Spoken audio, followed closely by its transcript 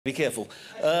Be careful.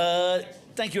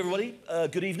 Thank you, everybody.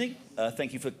 Good evening.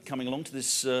 Thank you for coming along to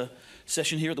this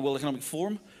session here at the World Economic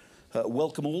Forum.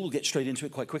 Welcome all. We'll get straight into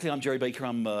it quite quickly. I'm Jerry Baker.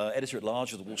 I'm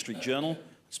editor-at-large of the Wall Street Journal.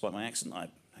 Despite my accent, I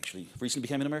actually recently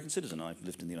became an American citizen. I've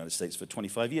lived in the United States for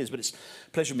 25 years, but it's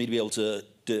a pleasure for me to be able to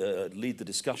lead the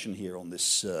discussion here on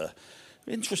this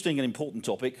interesting and important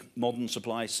topic, modern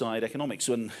supply-side economics.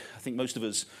 And I think most of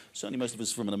us, certainly most of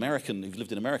us from an American who've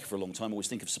lived in America for a long time, always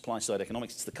think of supply-side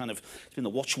economics. It's been the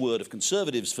watchword of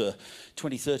conservatives for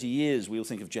 20, 30 years. We all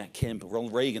think of Jack Kemp,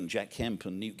 Ronald Reagan, Jack Kemp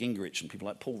and Newt Gingrich and people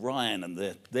like Paul Ryan,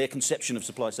 and their conception of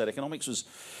supply-side economics was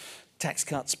tax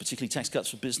cuts, particularly tax cuts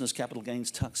for business, capital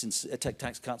gains tax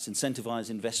cuts,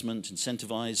 incentivize investment,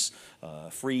 incentivize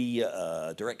free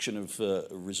direction of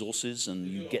resources, and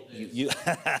you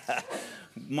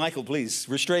Michael, please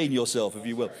restrain yourself, if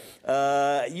you will.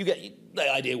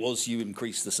 The idea was you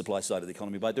increase the supply side of the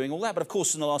economy by doing all that, but of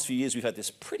course in the last few years we've had this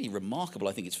pretty remarkable,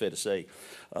 I think it's fair to say,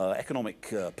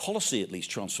 economic policy, at least,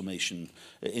 transformation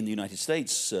in the United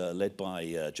States, led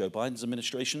by Joe Biden's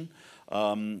administration.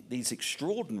 These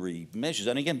extraordinary measures,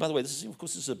 and again, by the way, this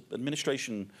is an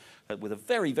administration with a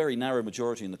very, very narrow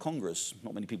majority in the Congress.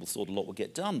 Not many people thought a lot would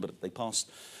get done, but they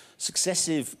passed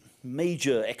successive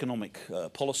major economic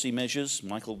policy measures.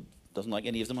 Michael doesn't like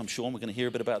any of them, I'm sure. We're going to hear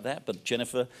a bit about that. But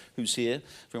Jennifer, who's here,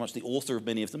 very much the author of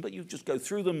many of them. But you just go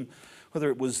through them,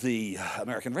 whether it was the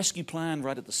American Rescue Plan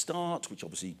right at the start, which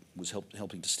obviously was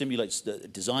helping to stimulate,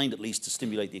 designed at least to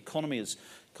stimulate the economy as the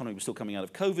economy was still coming out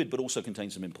of COVID, but also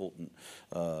contained some important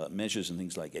measures and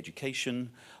things like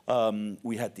education.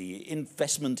 We had the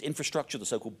investment infrastructure, the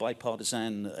so-called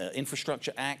Bipartisan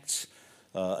Infrastructure Act.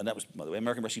 And that was, by the way,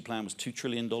 American Rescue Plan was $2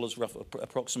 trillion,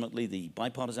 approximately. The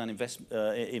bipartisan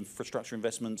infrastructure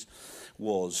investment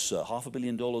was $500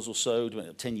 million or so.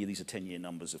 10-year, these are 10-year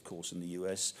numbers, of course, in the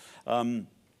US.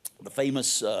 The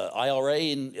famous IRA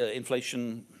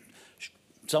inflation.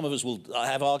 Some of us will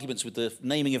have arguments with the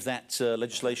naming of that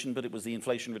legislation, but it was the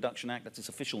Inflation Reduction Act. That's its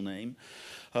official name.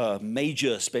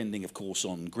 Major spending, of course,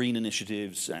 on green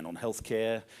initiatives and on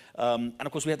healthcare. And,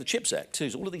 of course, we had the CHIPS Act, too.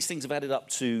 So all of these things have added up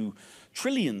to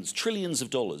trillions of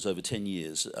dollars over 10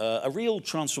 years. A real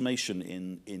transformation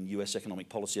in US economic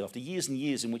policy after years and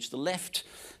years in which the left,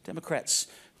 Democrats,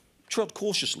 trod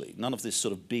cautiously. None of this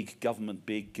sort of big government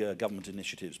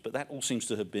initiatives. But that all seems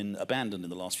to have been abandoned in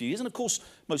the last few years. And, of course,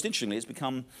 most interestingly, it's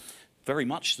become very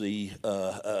much the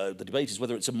debate is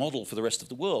whether it's a model for the rest of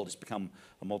the world. It's become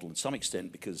a model in some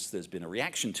extent because there's been a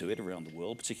reaction to it around the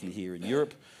world, particularly here in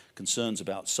Europe, concerns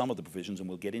about some of the provisions, and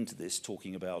we'll get into this,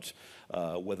 talking about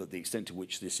whether the extent to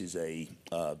which this is a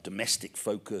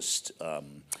domestic-focused,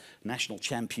 national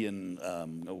champion,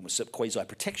 almost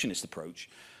quasi-protectionist approach.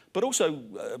 But also,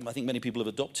 I think many people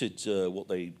have adopted what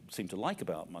they seem to like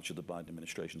about much of the Biden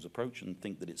administration's approach and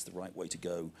think that it's the right way to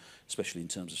go, especially in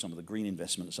terms of some of the green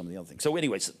investment and some of the other things. So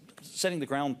anyways, setting the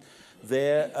ground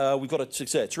there, we've got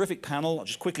a terrific panel. I'll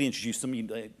just quickly introduce them.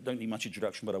 You don't need much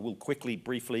introduction, but I will quickly,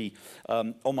 briefly.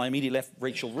 On my immediate left,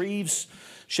 Rachel Reeves,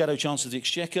 Shadow Chancellor of the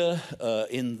Exchequer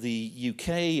in the UK,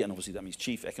 and obviously that means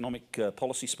Chief Economic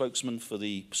Policy Spokesperson for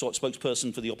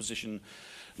the opposition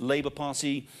Labour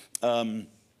Party.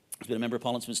 He's been a member of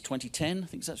Parliament since 2010, I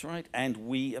think that's right. And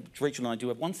Rachel and I do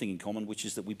have one thing in common, which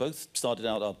is that we both started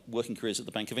out our working careers at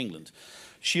the Bank of England.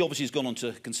 She obviously has gone on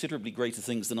to considerably greater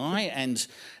things than I, and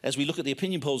as we look at the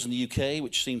opinion polls in the UK,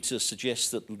 which seem to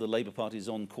suggest that the Labour Party is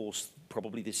on course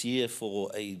probably this year for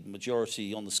a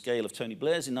majority on the scale of Tony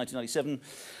Blair's in 1997,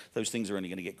 those things are only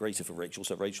going to get greater for Rachel.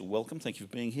 So Rachel, welcome. Thank you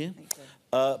for being here.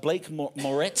 Blake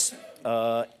Moretz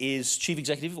is Chief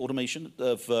Executive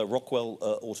of Rockwell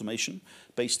Automation,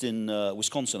 based in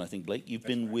Wisconsin, I think, Blake. You've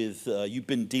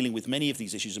been dealing with many of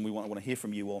these issues, and I want to hear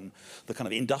from you on the kind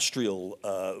of industrial,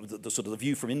 the sort of the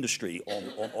view from industry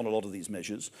on a lot of these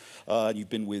measures. You've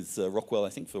been with Rockwell, I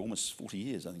think, for almost 40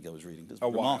 years, I think I was reading. That's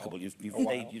remarkable. You're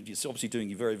obviously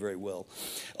doing very, very well.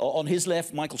 On his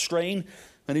left, Michael Strain.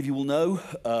 Many of you will know,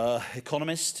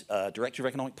 economist, director of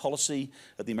economic policy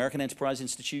at the American Enterprise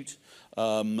Institute,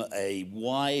 a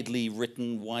widely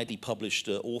written, widely published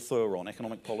author on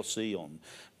economic policy, on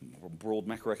broad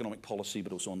macroeconomic policy,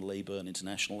 but also on labor and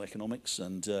international economics.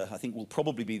 And I think will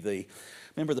probably be the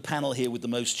member of the panel here with the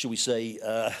most, shall we say,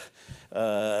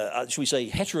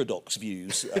 heterodox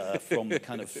views from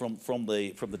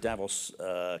the Davos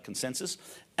consensus.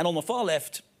 And on the far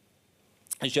left,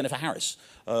 is Jennifer Harris,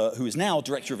 who is now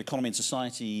Director of Economy and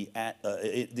Society at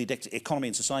the Economy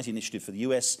and Society Initiative for the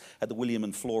US at the William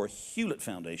and Flora Hewlett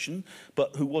Foundation,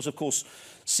 but who was, of course,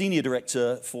 Senior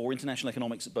Director for International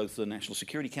Economics at both the National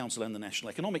Security Council and the National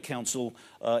Economic Council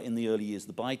in the early years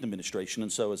of the Biden administration.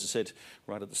 And so, as I said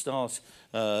right at the start,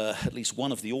 at least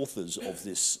one of the authors of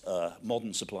this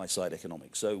modern supply-side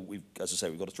economics. So, as I say,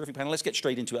 we've got a terrific panel. Let's get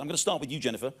straight into it. I'm going to start with you,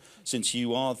 Jennifer, since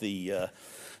you are the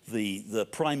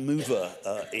prime mover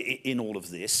in all of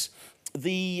this.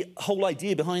 The whole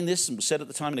idea behind this, and was said at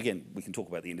the time, and again, we can talk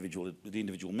about the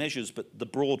individual measures, but the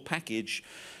broad package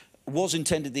was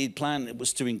intended, the plan it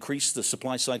was to increase the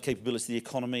supply side capability of the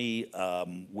economy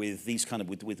with these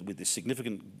with this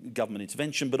significant government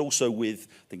intervention, but also with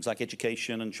things like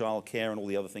education and childcare and all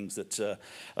the other things that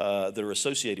are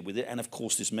associated with it, and of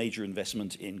course this major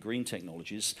investment in green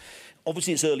technologies.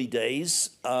 Obviously it's early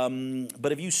days,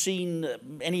 but have you seen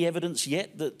any evidence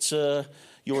yet that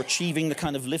you're achieving the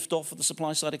kind of liftoff of the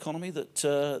supply side economy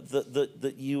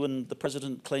that you and the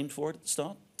president claimed for it at the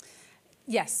start?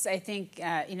 Yes, I think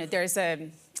there's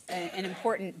an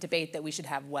important debate that we should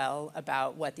have well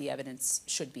about what the evidence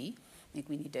should be. I think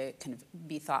we need to kind of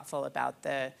be thoughtful about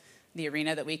the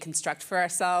arena that we construct for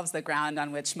ourselves, the ground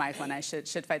on which Michael and I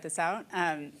should fight this out.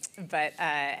 But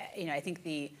I think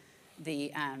the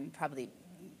probably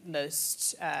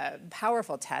most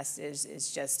powerful test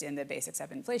is just in the basics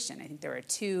of inflation. I think there are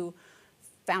two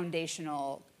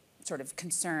foundational sort of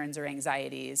concerns or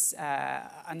anxieties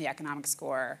on the economic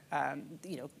score,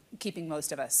 keeping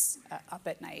most of us up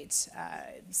at night.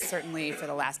 Certainly for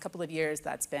the last couple of years,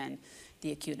 that's been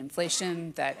the acute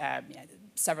inflation that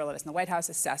several of us in the White House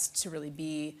assessed to really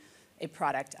be a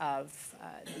product of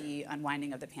the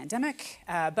unwinding of the pandemic.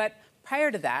 But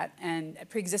prior to that, and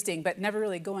pre-existing, but never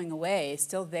really going away,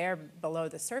 still there below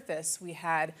the surface, we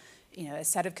had a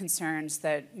set of concerns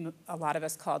that a lot of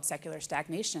us called secular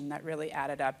stagnation that really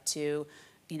added up to,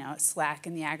 slack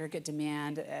in the aggregate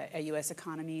demand, a U.S.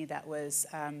 economy that was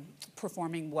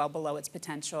performing well below its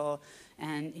potential,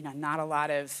 and not a lot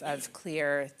of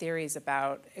clear theories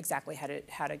about exactly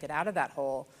how to get out of that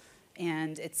hole.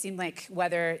 And it seemed like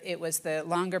whether it was the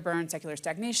longer burn secular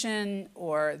stagnation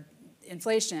or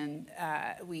inflation,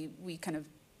 we kind of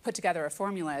put together a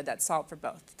formula that solved for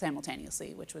both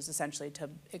simultaneously, which was essentially to,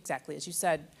 exactly as you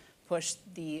said, push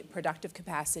the productive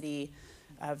capacity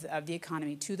of the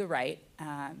economy to the right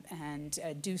and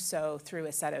do so through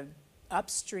a set of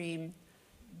upstream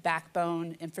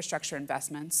backbone infrastructure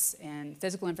investments in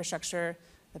physical infrastructure,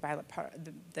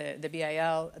 the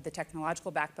BIL, the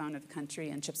technological backbone of the country,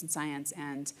 and chips and science,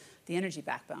 and the energy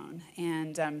backbone.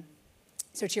 And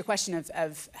so to your question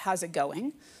of how's it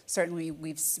going, certainly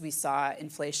we saw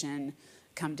inflation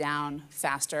come down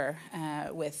faster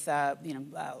with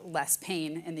less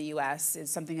pain in the U.S.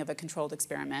 It's something of a controlled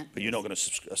experiment. But you're not going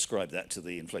to ascribe that to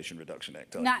the Inflation Reduction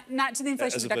Act, are you? Not to the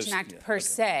Inflation Reduction Act per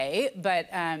se, but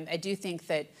I do think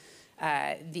that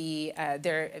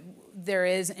there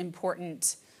is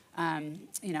important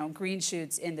green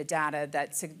shoots in the data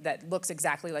that looks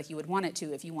exactly like you would want it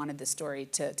to if you wanted the story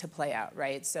to play out,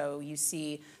 right? So you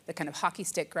see the kind of hockey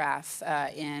stick graph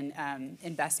in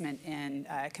investment in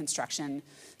construction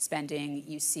spending.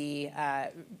 You see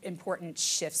important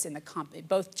shifts in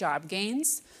both job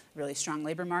gains, really strong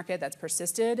labor market that's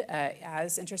persisted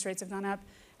as interest rates have gone up,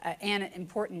 and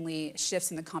importantly, shifts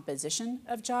in the composition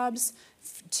of jobs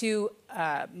to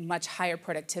much higher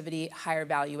productivity, higher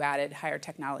value added, higher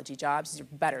technology jobs. These are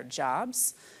better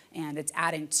jobs, and it's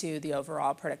adding to the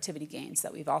overall productivity gains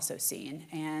that we've also seen.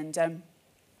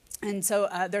 And so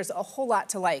there's a whole lot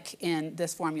to like in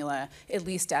this formula, at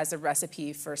least as a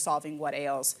recipe for solving what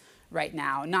ails right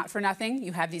now. Not for nothing,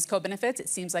 you have these co-benefits. It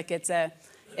seems like it's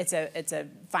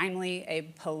finally a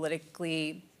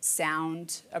politically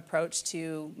sound approach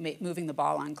to moving the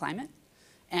ball on climate.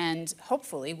 And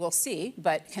hopefully, we'll see,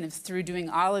 but kind of through doing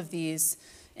all of these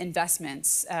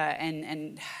investments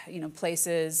and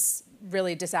places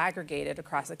really disaggregated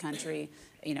across the country,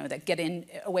 that get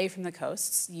away from the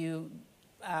coasts, you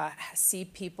see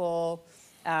people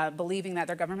believing that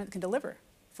their government can deliver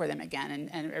for them again,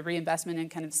 and a reinvestment in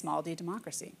kind of small d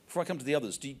democracy. Before I come to the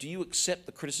others, do you accept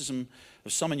the criticism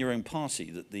of some in your own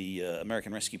party that the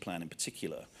American Rescue Plan in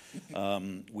particular,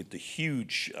 with the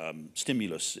huge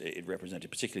stimulus it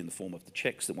represented, particularly in the form of the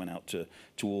checks that went out to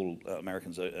all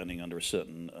Americans earning under a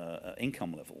certain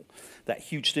income level, that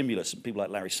huge stimulus, and people like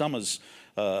Larry Summers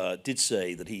did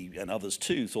say that he, and others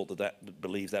too,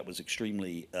 believed that was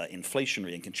extremely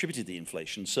inflationary and contributed to the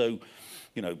inflation. So,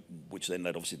 which then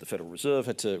led, obviously, the Federal Reserve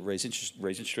had to raise interest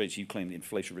rates. You claim the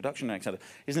Inflation Reduction Act.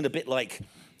 Isn't it a bit like,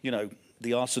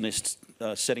 the arsonist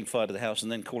setting fire to the house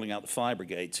and then calling out the fire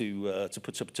brigade to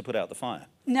put out the fire.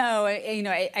 No,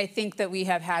 I think that we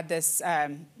have had this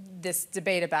this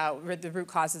debate about the root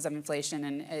causes of inflation,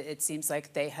 and it seems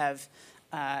like they have,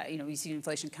 we've seen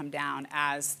inflation come down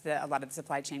as a lot of the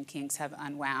supply chain kinks have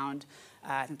unwound.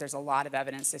 I think there's a lot of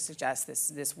evidence to suggest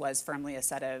this was firmly a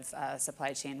set of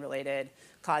supply chain related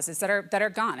causes that are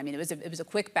gone. I mean, it was a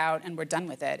quick bout, and we're done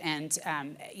with it. And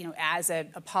as a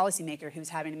policymaker who's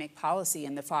having to make policy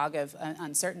in the fog of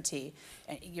uncertainty,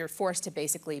 you're forced to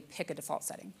basically pick a default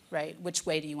setting, right? Which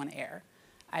way do you want to err?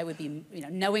 I would be,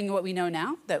 knowing what we know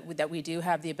now, that we do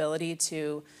have the ability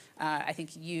to, I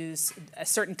think, use a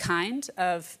certain kind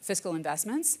of fiscal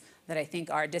investments that I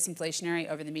think are disinflationary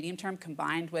over the medium term,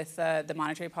 combined with the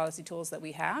monetary policy tools that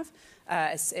we have.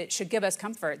 It should give us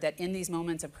comfort that in these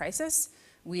moments of crisis,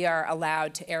 we are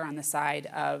allowed to err on the side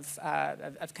of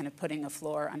kind of putting a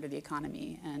floor under the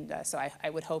economy. And so I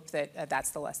would hope that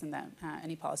that's the lesson that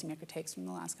any policymaker takes from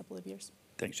the last couple of years.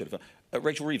 Thanks, Jennifer.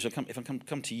 Rachel Reeves, if I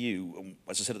come to you,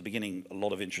 as I said at the beginning, a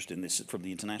lot of interest in this from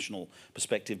the international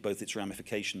perspective, both its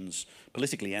ramifications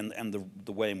politically and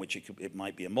the way in which it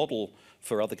might be a model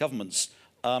for other governments.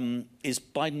 Is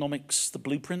Bidenomics the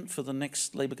blueprint for the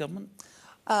next Labour government?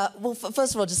 Well,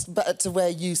 first of all, just back to where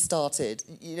you started,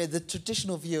 the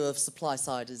traditional view of supply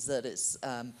side is that it's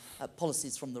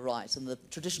policies from the right, and the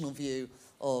traditional view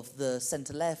of the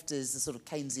centre-left is the sort of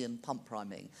Keynesian pump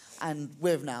priming. And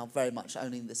we're now very much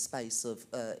owning this space of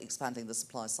expanding the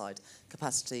supply-side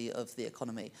capacity of the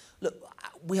economy. Look,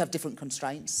 we have different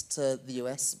constraints to the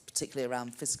US, particularly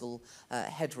around fiscal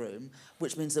headroom,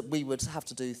 which means that we would have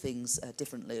to do things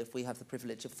differently if we have the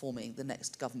privilege of forming the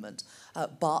next government.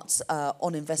 But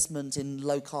on investment in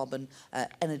low-carbon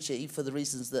energy, for the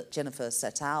reasons that Jennifer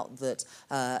set out, that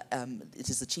it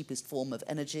is the cheapest form of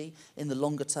energy, in the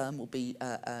longer term will be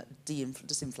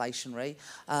disinflationary.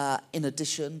 In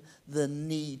addition, the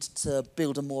need to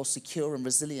build a more secure and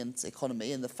resilient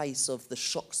economy in the face of the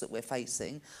shocks that we're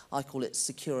facing. I call it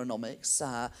securonomics,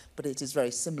 but it is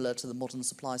very similar to the modern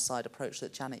supply side approach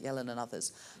that Janet Yellen and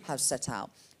others have set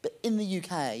out. But in the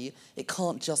UK, it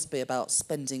can't just be about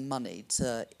spending money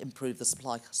to improve the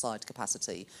supply side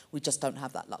capacity. We just don't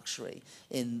have that luxury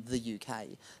in the UK.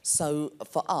 So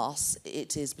for us,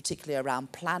 it is particularly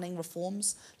around planning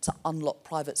reforms to unlock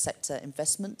private sector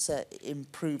investment, to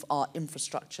improve our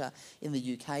infrastructure in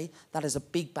the UK. That is a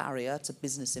big barrier to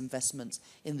business investment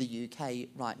in the UK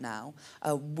right now.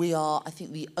 We are, I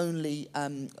think, the only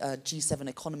G7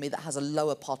 economy that has a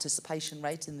lower participation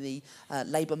rate in the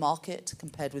labour market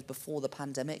compared with before the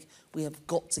pandemic. We have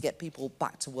got to get people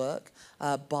back to work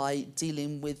by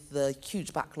dealing with the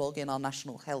huge backlog in our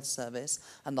National Health Service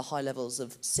and the high levels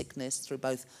of sickness through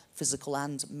both physical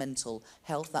and mental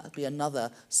health. That would be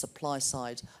another supply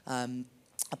side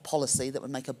a policy that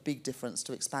would make a big difference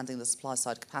to expanding the supply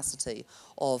side capacity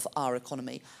of our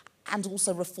economy. And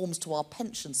also reforms to our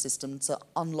pension system to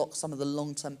unlock some of the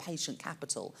long-term patient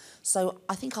capital. So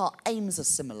I think our aims are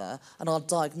similar and our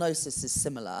diagnosis is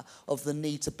similar of the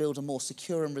need to build a more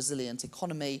secure and resilient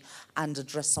economy and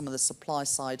address some of the supply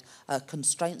side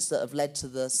constraints that have led to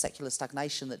the secular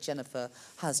stagnation that Jennifer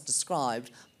has described.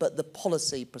 But the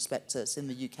policy prospectus in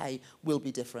the UK will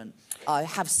be different. I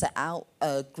have set out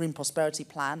a green prosperity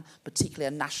plan, particularly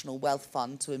a national wealth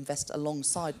fund to invest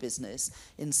alongside business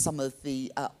in some of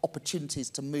the opportunities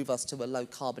to move us to a low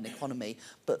carbon economy.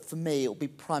 But for me, it will be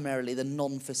primarily the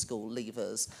non-fiscal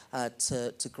levers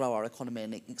to grow our economy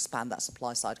and expand that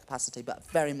supply side capacity, but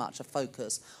very much a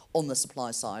focus on the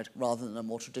supply side rather than a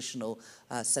more traditional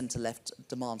centre-left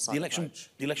demand side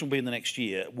approach. The election will be in the next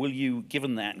year. Will you,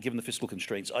 given that, given the fiscal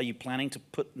constraints, are you planning to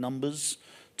put numbers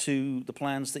to the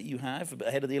plans that you have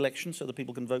ahead of the election so that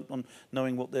people can vote on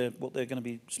knowing what they're going to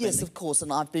be spending? Yes, of course,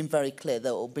 and I've been very clear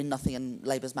there will be nothing in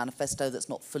Labour's manifesto that's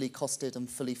not fully costed and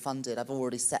fully funded. I've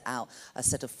already set out a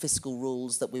set of fiscal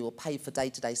rules that we will pay for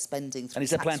day-to-day spending through And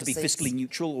is that plan receipts. to be fiscally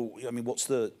neutral? Or, I mean, what's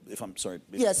the, if I'm sorry.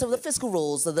 Yeah, so the fiscal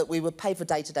rules are that we would pay for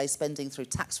day-to-day spending through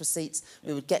tax receipts.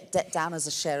 We would get debt down as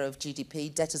a share of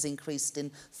GDP. Debt has increased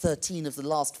in 13 of the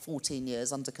last 14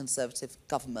 years under Conservative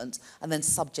government. And then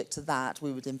subject to that,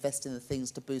 we would invest in the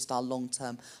things to boost our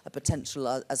long-term potential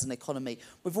as an economy.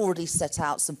 We've already set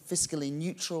out some fiscally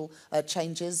neutral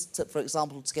changes, for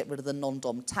example, to get rid of the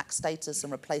non-dom tax status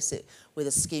and replace it with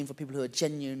a scheme for people who are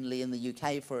genuinely in the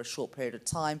UK for a short period of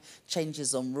time,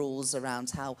 changes on rules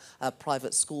around how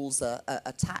private schools are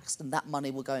taxed, and that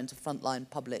money will go into frontline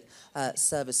public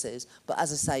services. But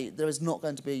as I say, there is not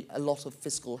going to be a lot of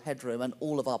fiscal headroom, and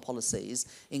all of our policies,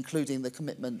 including the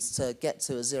commitments to get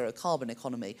to a zero carbon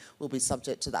economy, will be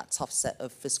subject subject to that tough set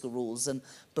of fiscal rules. And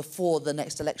before the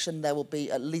next election, there will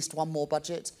be at least one more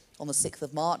budget on the 6th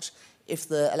of March. If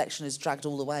the election is dragged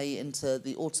all the way into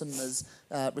the autumn, as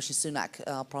Rishi Sunak,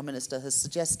 our Prime Minister, has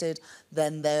suggested,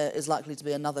 then there is likely to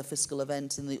be another fiscal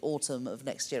event in the autumn of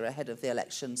next year ahead of the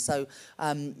election. So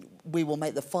we will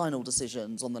make the final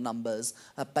decisions on the numbers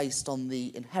based on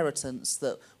the inheritance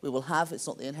that we will have. It's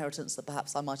not the inheritance that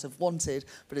perhaps I might have wanted,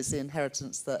 but it's the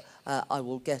inheritance that I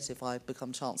will get if I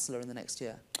become Chancellor in the next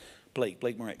year.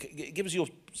 Blake Moret, give us your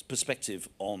perspective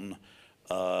on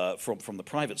from the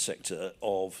private sector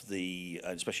of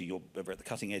especially you're at the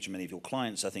cutting edge, and many of your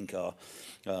clients, I think, are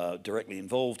directly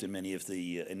involved in many of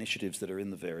the initiatives that are in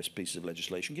the various pieces of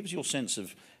legislation. Give us your sense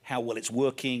of how well it's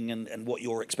working and what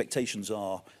your expectations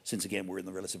are, since, again, we're in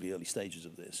the relatively early stages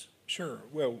of this. Sure.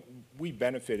 Well, we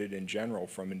benefited in general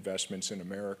from investments in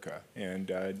America, and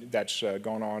that's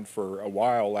gone on for a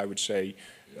while, I would say,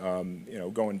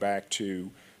 going back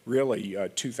to really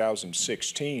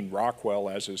 2016, Rockwell,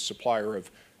 as a supplier of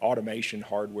automation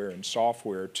hardware and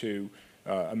software to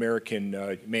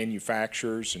American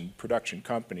manufacturers and production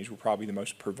companies, were probably the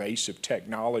most pervasive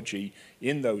technology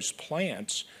in those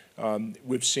plants.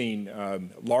 We've seen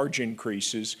large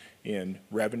increases in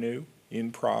revenue,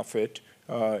 in profit,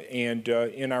 and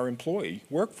in our employee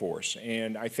workforce.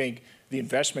 And I think the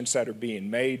investments that are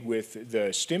being made with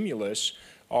the stimulus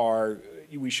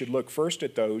we should look first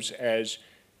at those as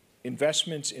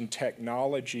investments in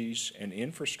technologies and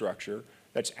infrastructure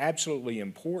that's absolutely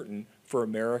important for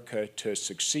America to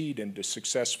succeed and to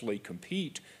successfully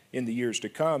compete in the years to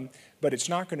come, but it's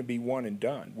not going to be one and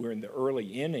done. We're in the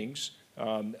early innings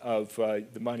of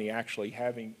the money actually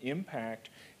having impact,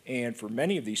 and for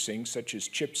many of these things, such as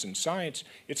chips and science,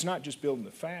 it's not just building the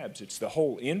fabs, it's the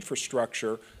whole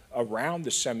infrastructure around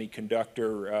the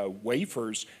semiconductor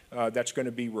wafers that's going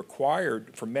to be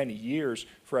required for many years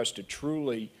for us to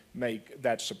truly make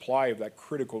that supply of that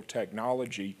critical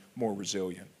technology more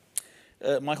resilient.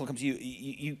 Michael, come to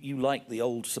you. You like the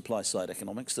old supply-side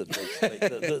economics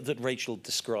that Rachel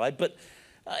described, but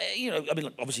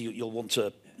obviously you'll want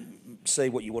to say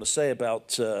what you want to say about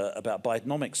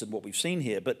Bidenomics and what we've seen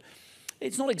here, but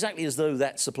it's not exactly as though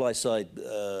that supply-side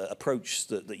approach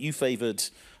that you favoured.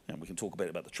 We can talk a bit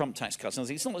about the Trump tax cuts. And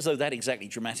it's not as though that exactly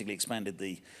dramatically expanded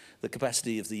the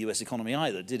capacity of the U.S. economy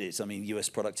either, did it? I mean, U.S.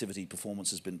 productivity performance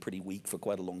has been pretty weak for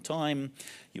quite a long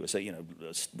we've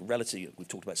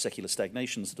talked about secular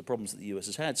stagnations, the problems that the U.S.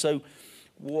 has had. So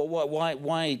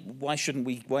why shouldn't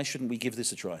we give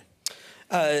this a try?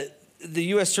 The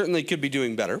U.S. certainly could be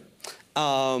doing better.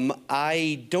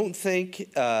 I don't think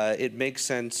it makes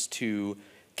sense to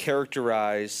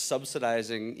characterize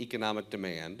subsidizing economic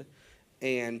demand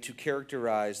and to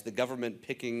characterize the government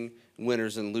picking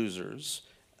winners and losers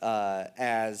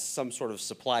as some sort of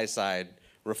supply-side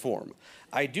reform.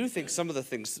 I do think some of the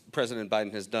things President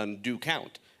Biden has done do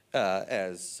count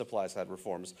as supply-side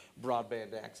reforms.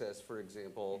 Broadband access, for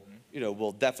example,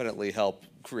 will definitely help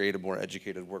create a more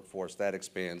educated workforce. That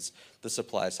expands the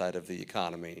supply side of the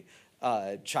economy.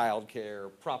 Child care,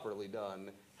 properly done,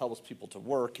 helps people to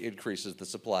work, increases the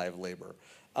supply of labor.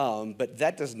 But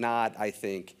that does not, I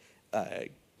think,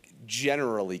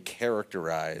 generally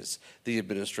characterize the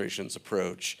administration's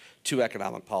approach to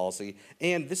economic policy.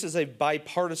 And this is a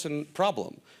bipartisan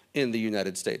problem in the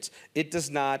United States. It does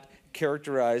not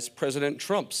characterize President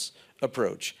Trump's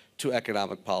approach to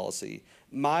economic policy.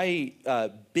 My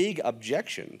big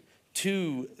objection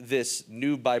to this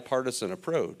new bipartisan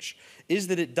approach is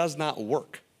that it does not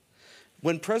work.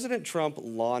 When President Trump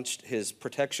launched his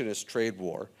protectionist trade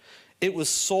war, it was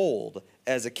sold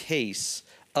as a case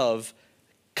of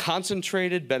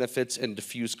concentrated benefits and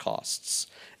diffuse costs.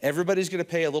 Everybody's going to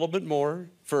pay a little bit more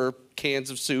for cans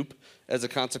of soup as a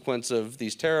consequence of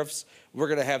these tariffs. We're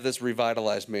going to have this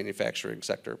revitalized manufacturing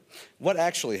sector. What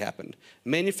actually happened?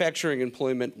 Manufacturing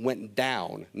employment went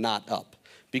down, not up,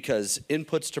 because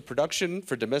inputs to production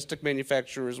for domestic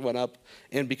manufacturers went up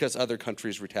and because other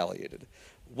countries retaliated.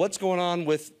 What's going on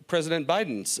with President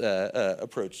Biden's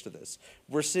approach to this?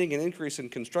 We're seeing an increase in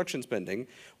construction spending.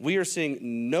 We are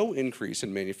seeing no increase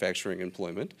in manufacturing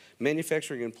employment.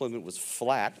 Manufacturing employment was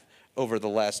flat over the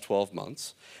last 12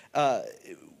 months.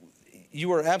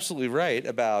 You are absolutely right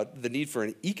about the need for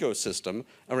an ecosystem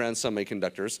around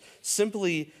semiconductors.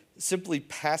 Simply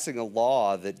passing a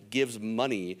law that gives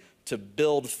money to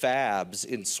build fabs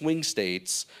in swing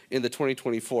states in the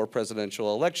 2024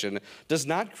 presidential election does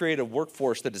not create a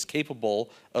workforce that is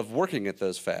capable of working at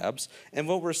those fabs. And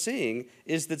what we're seeing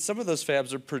is that some of those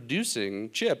fabs are producing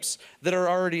chips that are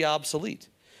already obsolete.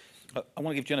 I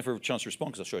want to give Jennifer a chance to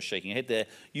respond because I saw her shaking her head there.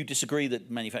 You disagree that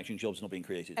manufacturing jobs are not being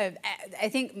created? I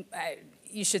think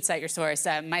You should cite your source.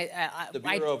 The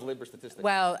Bureau of Labor Statistics.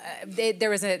 Well, there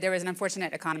was an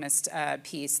unfortunate Economist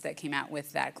piece that came out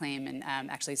with that claim, and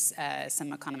actually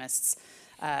some economists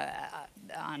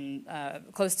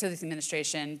close to this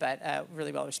administration, but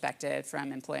really well respected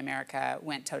from Employ America,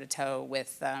 went toe to toe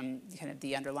with kind of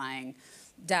the underlying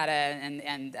data,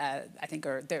 and I think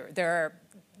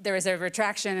there is a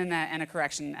retraction and a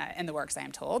correction in the works, I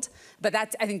am told. But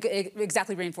that, I think, it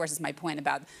exactly reinforces my point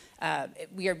about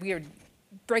we are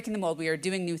breaking the mold. We are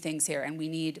doing new things here, and we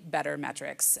need better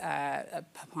metrics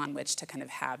upon which to kind of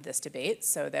have this debate,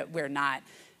 so that we're not,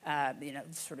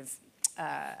 sort of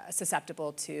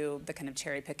susceptible to the kind of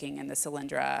cherry picking and the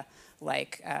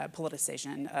Solyndra-like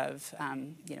politicization of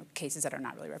cases that are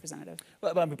not really representative.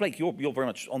 But Blake, you're very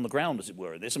much on the ground, as it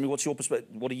were, in this. I mean, what's your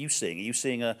perspective? What are you seeing? Are you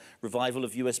seeing a revival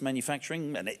of U.S.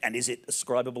 manufacturing, and is it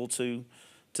ascribable to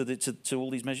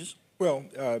all these measures? Well,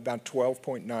 about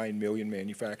 12.9 million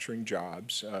manufacturing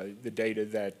jobs. The data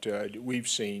that we've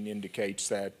seen indicates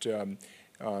that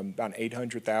about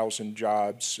 800,000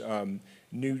 jobs,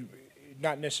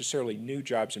 not necessarily new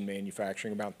jobs in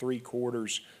manufacturing, about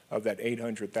 3/4 of that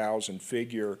 800,000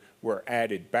 figure were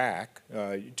added back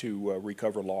to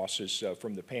recover losses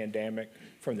from the pandemic.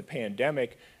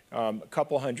 A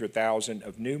couple 100,000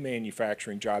 of new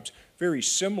manufacturing jobs, very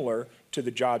similar to the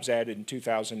jobs added in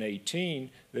 2018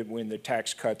 that when the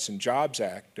Tax Cuts and Jobs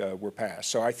Act were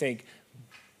passed. So I think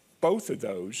both of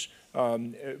those,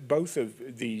 both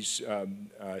of these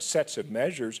sets of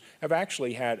measures have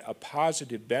actually had a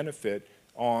positive benefit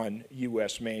on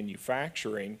U.S.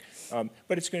 manufacturing,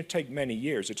 but it's going to take many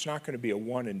years. It's not going to be a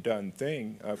one-and-done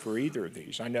thing for either of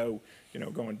these. I know,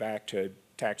 going back to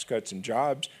Tax Cuts and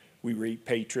Jobs, we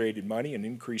repatriated money and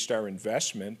increased our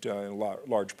investment. A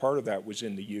large part of that was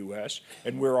in the U.S.,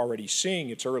 and we're already seeing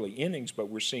its early innings, but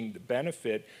we're seeing the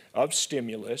benefit of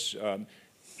stimulus,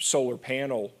 solar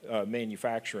panel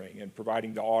manufacturing and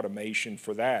providing the automation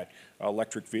for that,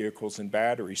 electric vehicles and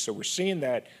batteries. So we're seeing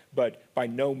that, but by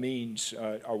no means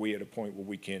are we at a point where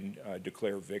we can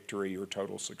declare victory or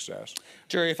total success.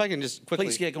 Jerry, if I can just quickly.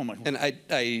 Please, yeah, go on, Michael. And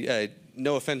I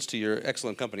no offense to your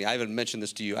excellent company, I haven't mentioned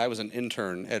this to you. I was an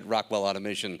intern at Rockwell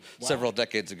Automation several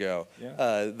decades ago.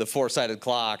 Yeah. The four-sided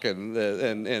clock and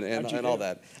all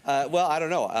that. Well, I don't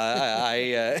know.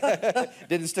 I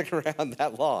didn't stick around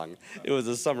that long. It was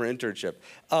a summer internship.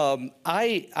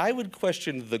 I would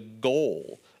question the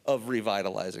goal of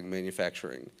revitalizing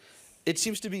manufacturing. It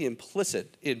seems to be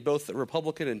implicit in both the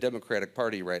Republican and Democratic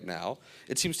Party right now.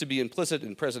 It seems to be implicit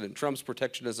in President Trump's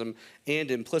protectionism and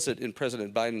implicit in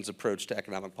President Biden's approach to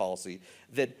economic policy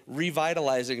that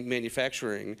revitalizing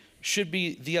manufacturing should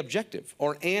be the objective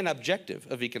or an objective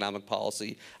of economic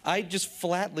policy. I just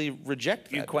flatly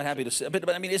reject that. You're quite happy to say, but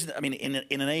I mean,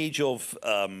 in an age of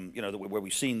where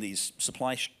we've seen these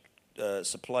supply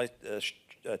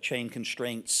chain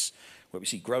constraints, where we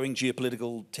see growing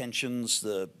geopolitical tensions,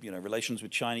 the relations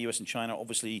with China, U.S. and China,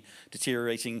 obviously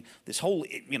deteriorating. This whole,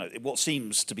 what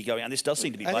seems to be going, and this does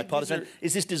seem to be bipartisan,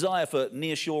 is this desire for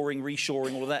nearshoring,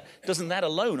 reshoring, all of that. Doesn't that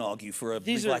alone argue for a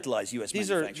revitalized U.S.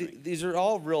 manufacturing? These are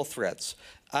all real threats.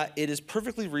 It is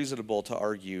perfectly reasonable to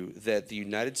argue that the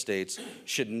United States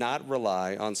should not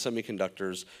rely on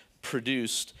semiconductors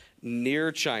produced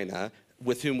near China,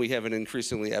 with whom we have an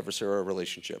increasingly adversarial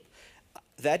relationship.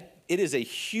 It is a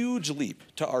huge leap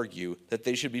to argue that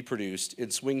they should be produced in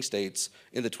swing states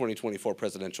in the 2024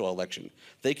 presidential election.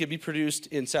 They could be produced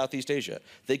in Southeast Asia.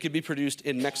 They could be produced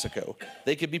in Mexico.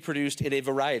 They could be produced in a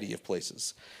variety of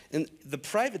places. And the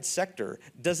private sector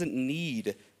doesn't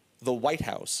need the White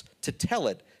House to tell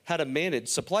it how to manage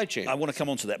supply chain. I want to come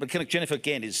on to that, but Jennifer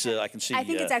again is, I can see, I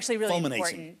think it's actually really fulminating.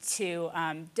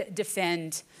 important to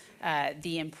defend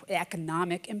the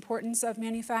economic importance of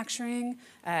manufacturing,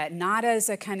 not as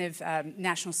a kind of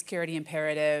national security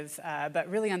imperative, but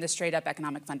really on the straight up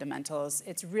economic fundamentals.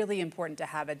 It's really important to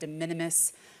have a de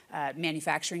minimis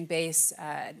manufacturing base,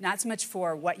 not so much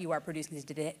for what you are producing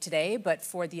today, but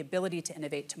for the ability to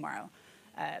innovate tomorrow.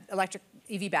 Electric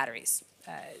EV batteries.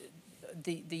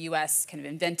 The U.S. kind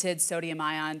of invented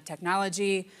sodium-ion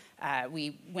technology.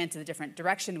 We went to a different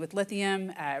direction with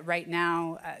lithium. Right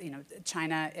now,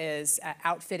 China is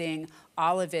outfitting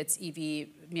all of its EV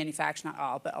manufacturing, not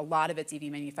all, but a lot of its EV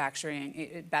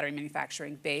manufacturing, battery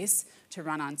manufacturing base to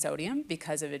run on sodium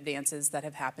because of advances that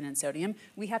have happened in sodium.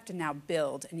 We have to now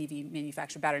build an EV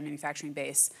battery manufacturing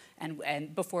base,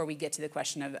 and before we get to the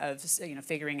question of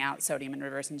figuring out sodium and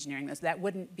reverse engineering those, that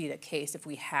wouldn't be the case if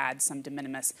we had some de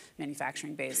minimis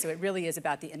manufacturing base. So it really is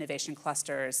about the innovation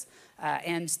clusters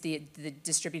and the the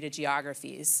distributed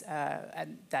geographies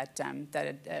that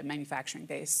a manufacturing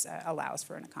base allows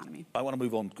for an economy. I want to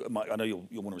move on. I know you'll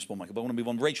want to respond, Michael, but I want to move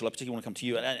on. Rachel, I particularly want to come to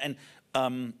you.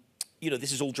 And you know,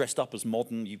 this is all dressed up as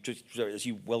modern. You've just, as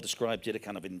you well described, did a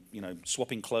kind of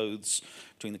swapping clothes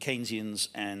between the Keynesians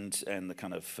and the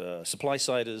kind of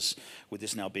supply-siders, with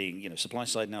this now being, supply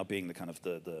side now being the kind of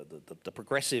the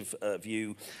progressive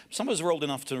view. Some of us are old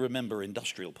enough to remember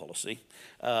industrial policy,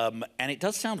 and it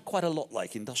does sound quite a lot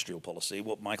like industrial policy,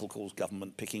 what Michael calls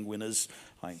government picking winners.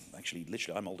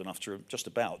 I'm old enough to just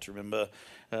about to remember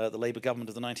the Labour government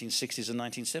of the 1960s and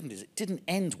 1970s. It didn't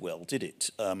end well, did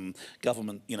it?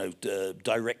 Government,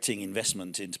 directing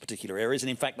investment into particular areas, and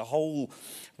in fact, the whole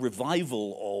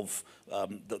revival of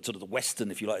the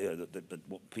Western, if you like,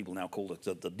 what people now call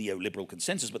the neoliberal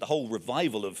consensus, but the whole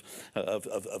revival of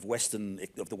the Western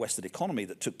economy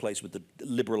that took place with the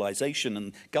liberalisation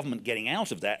and government getting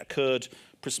out of that occurred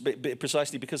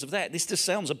precisely because of that. This just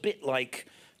sounds a bit like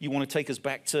you want to take us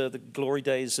back to the glory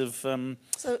days of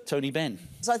Tony Benn.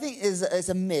 So I think it's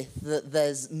a myth that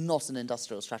there's not an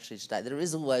industrial strategy today. There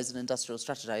is always an industrial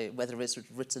strategy, whether it's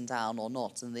written down or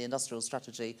not. And the industrial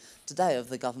strategy today of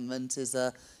the government is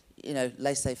a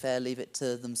laissez-faire, leave it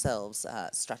to themselves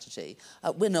strategy.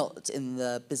 We're not in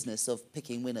the business of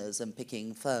picking winners and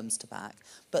picking firms to back,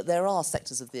 but there are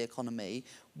sectors of the economy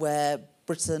where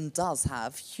Britain does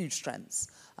have huge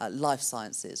strengths. Life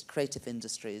sciences, creative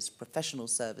industries, professional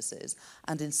services,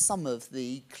 and in some of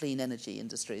the clean energy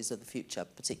industries of the future,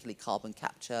 particularly carbon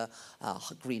capture,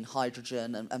 green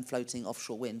hydrogen and floating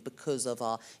offshore wind, because of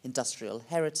our industrial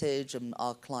heritage and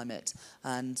our climate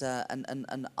and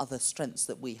other strengths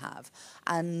that we have.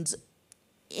 And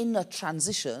in a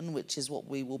transition, which is what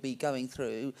we will be going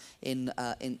through in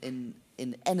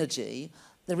energy,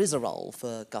 there is a role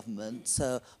for government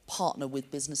to partner with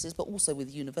businesses, but also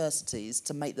with universities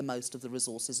to make the most of the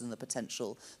resources and the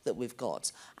potential that we've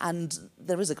got. And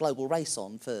there is a global race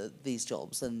on for these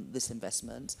jobs and this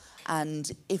investment.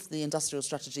 And if the industrial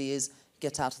strategy is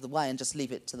get out of the way and just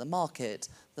leave it to the market,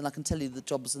 then I can tell you the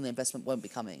jobs and the investment won't be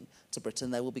coming to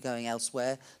Britain. They will be going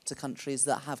elsewhere, to countries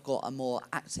that have got a more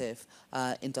active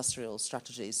industrial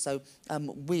strategy. So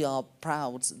we are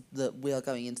proud that we are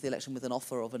going into the election with an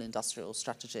offer of an industrial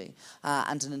strategy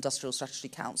and an industrial strategy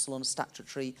council on a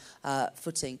statutory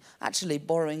footing, actually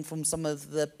borrowing from some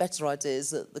of the better ideas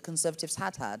that the Conservatives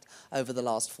had over the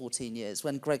last 14 years.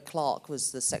 When Greg Clark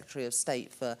was the Secretary of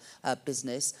State for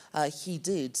Business, he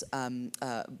did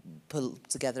pull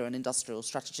together an industrial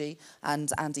strategy,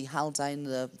 and Andy Haldane,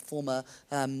 the former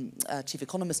chief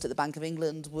economist at the Bank of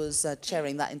England, was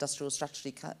chairing that industrial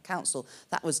strategy council.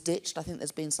 That was ditched. I think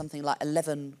there's been something like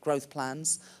 11 growth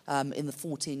plans in the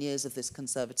 14 years of this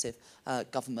Conservative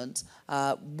government.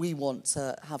 We want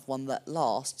to have one that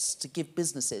lasts, to give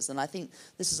businesses, and I think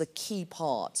this is a key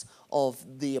part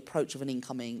of the approach of an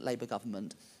incoming Labour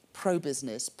government,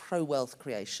 pro-business, pro-wealth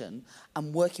creation,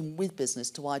 and working with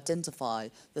business to identify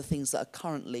the things that are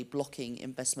currently blocking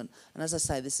investment. And as I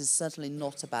say, this is certainly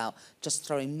not about just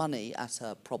throwing money at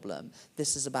a problem.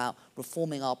 This is about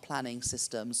reforming our planning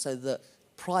system so that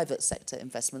private sector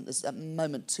investment, there's at the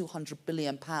moment £200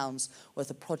 billion worth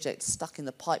of projects stuck in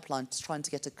the pipeline trying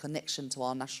to get a connection to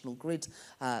our national grid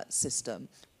system.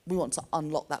 We want to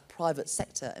unlock that private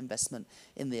sector investment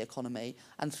in the economy,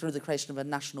 and through the creation of a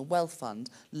national wealth fund,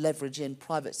 leverage in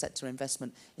private sector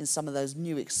investment in some of those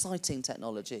new exciting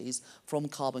technologies, from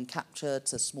carbon capture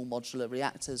to small modular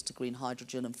reactors to green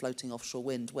hydrogen and floating offshore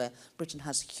wind, where Britain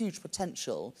has huge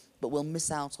potential, but we'll miss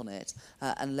out on it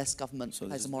unless government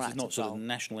plays a more active role. It's not sort of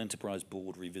National Enterprise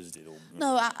Board revisited? Or,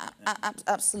 no,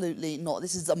 absolutely not.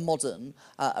 This is a modern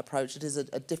approach. It is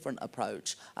a different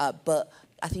approach, but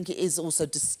I think it is also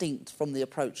distinct from the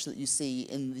approach that you see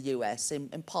in the US, in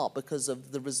part because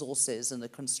of the resources and the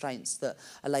constraints that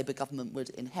a Labour government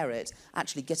would inherit.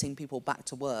 Actually getting people back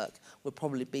to work would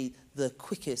probably be the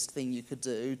quickest thing you could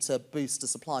do to boost the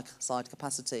supply side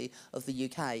capacity of the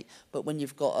UK. But when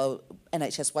you've got an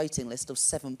NHS waiting list of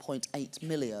 7.8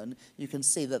 million, you can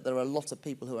see that there are a lot of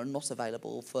people who are not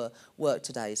available for work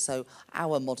today. So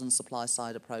our modern supply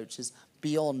side approach is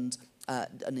beyond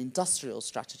an industrial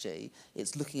strategy.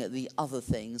 It's looking at the other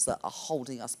things that are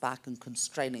holding us back and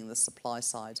constraining the supply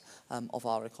side of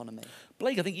our economy.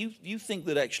 Blake, I think you think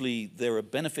that actually there are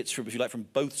benefits from, if you like, from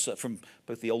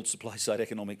both the old supply side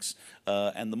economics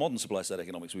and the modern supply side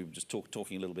economics. We were just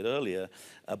talking a little bit earlier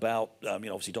about,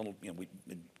 obviously Donald,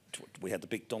 we had the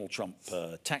big Donald Trump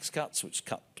tax cuts, which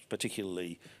cut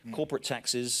particularly corporate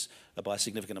taxes by a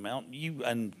significant amount.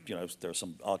 There are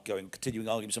some continuing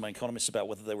arguments among economists about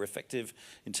whether they were effective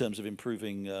in terms of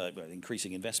improving,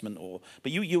 increasing investment.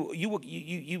 But you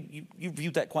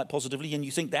viewed that quite positively, and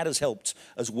you think that has helped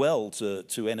as well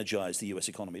to energize the U.S.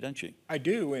 economy, don't you? I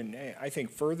do, and I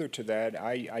think further to that,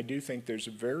 I do think there's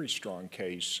a very strong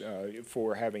case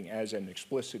for having as an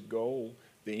explicit goal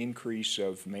the increase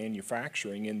of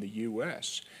manufacturing in the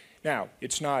U.S. Now,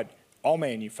 it's not all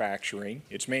manufacturing.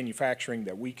 It's manufacturing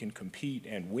that we can compete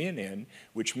and win in,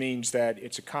 which means that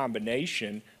it's a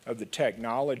combination of the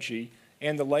technology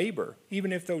and the labor.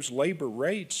 Even if those labor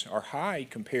rates are high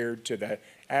compared to the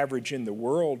average in the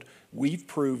world, we've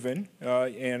proven,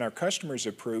 and our customers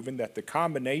have proven, that the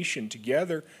combination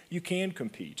together, you can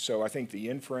compete. So I think the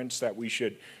inference that we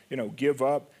should, give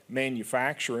up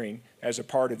manufacturing as a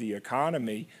part of the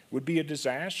economy would be a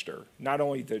disaster. Not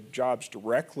only the jobs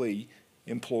directly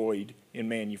employed in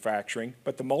manufacturing,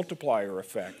 but the multiplier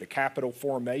effect, the capital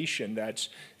formation that's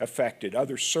affected,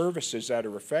 other services that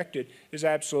are affected is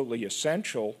absolutely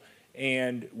essential.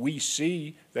 And we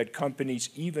see that companies,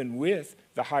 even with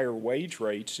the higher wage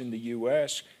rates in the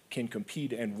U.S., can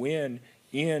compete and win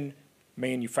in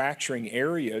manufacturing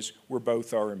areas where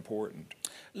both are important.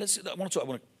 I want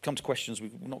to come to questions.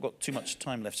 We've not got too much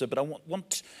time left, but I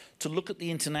want to look at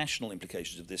the international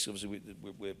implications of this. Obviously,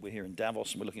 we're here in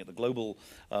Davos, and we're looking at the global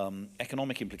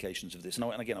economic implications of this.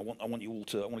 And again, I want you all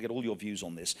to. I want to get all your views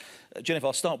on this. Jennifer,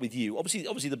 I'll start with you. Obviously,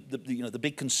 the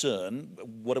big concern,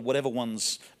 whatever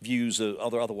one's views are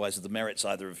otherwise of the merits,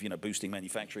 either of boosting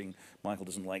manufacturing. Michael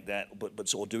doesn't like that, but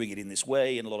sort of doing it in this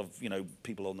way, and a lot of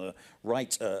people on the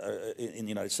right in the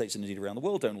United States and indeed around the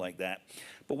world don't like that.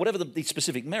 But whatever the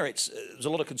specific merits, there's a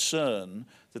lot of concern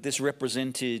that this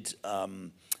represented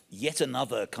yet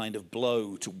another kind of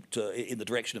blow in the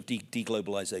direction of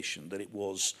deglobalization, that it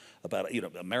was about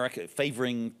America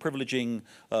favoring, privileging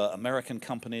American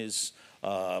companies.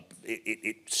 I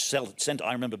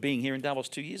remember being here in Davos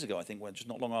 2 years ago, I think, just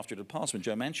not long after it had passed, when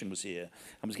Joe Manchin was here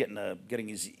and was getting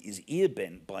his ear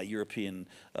bent by European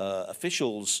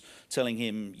officials, telling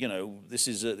him, this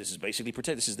is basically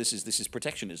this is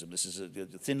protectionism. This is a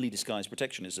thinly disguised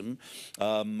protectionism,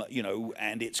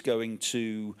 and it's going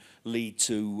to lead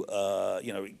to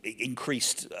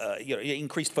increased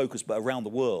focus around the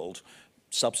world.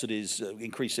 Subsidies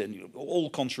increase, all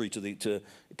contrary to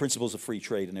principles of free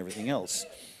trade and everything else.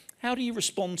 How do you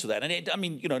respond to that? And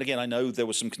again, I know there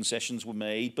were some concessions were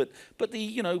made, but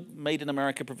the Made in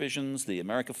America provisions, the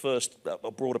America First, a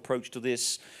broad approach to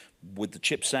this, with the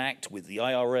CHIPS Act, with the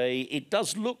IRA, it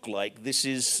does look like this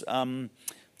is a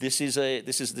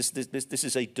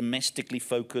domestically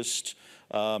focused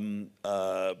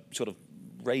sort of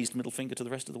raised middle finger to the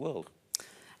rest of the world.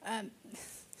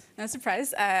 No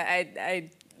surprise. I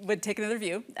would take another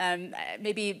view.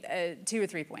 Maybe 2 or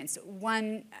 3 points.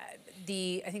 One,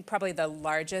 I think probably the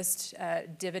largest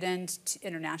dividend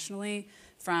internationally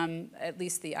from at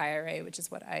least the IRA, which is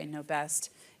what I know best,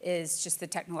 is just the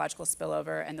technological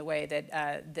spillover and the way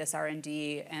that this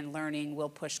R&D and learning will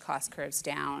push cost curves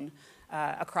down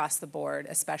across the board,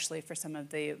 especially for some of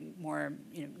the more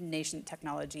nascent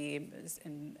technology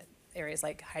and areas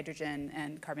like hydrogen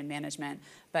and carbon management.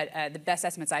 But the best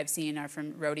estimates I've seen are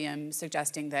from Rhodium,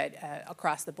 suggesting that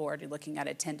across the board, you're looking at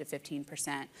a 10 to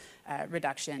 15%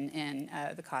 reduction in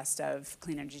the cost of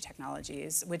clean energy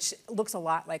technologies, which looks a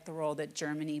lot like the role that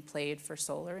Germany played for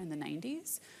solar in the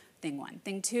 90s. Thing one.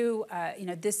 Thing two,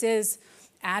 this is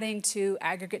adding to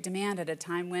aggregate demand at a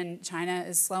time when China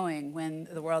is slowing, when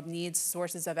the world needs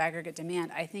sources of aggregate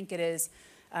demand. I think it is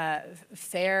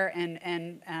fair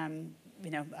and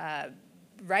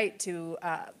right to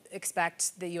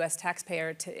expect the U.S.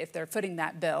 taxpayer to, if they're footing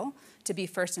that bill, to be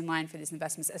first in line for these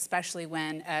investments, especially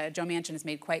when Joe Manchin has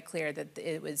made quite clear that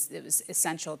it was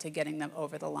essential to getting them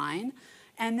over the line.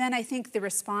 And then I think the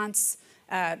response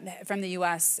from the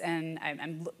U.S., and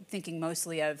I'm thinking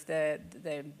mostly of the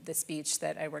speech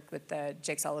that I worked with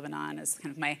Jake Sullivan on as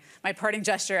kind of my parting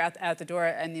gesture out the door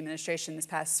in the administration this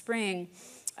past spring.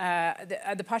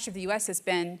 The posture of the U.S. has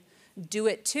been, do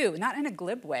it too, not in a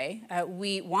glib way.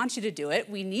 We want you to do it.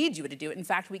 We need you to do it. In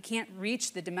fact, we can't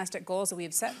reach the domestic goals that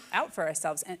we've set out for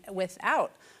ourselves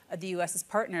without the U.S.'s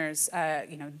partners,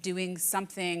 doing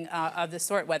something of the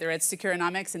sort, whether it's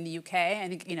Securenomics in the UK. I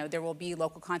think, there will be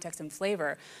local context and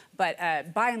flavor. But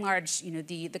by and large,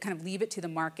 the kind of leave it to the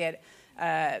market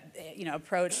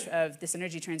approach of this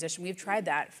energy transition. We've tried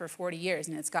that for 40 years,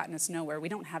 and it's gotten us nowhere. We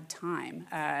don't have time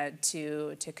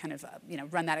to kind of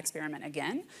run that experiment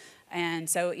again. And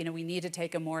so, we need to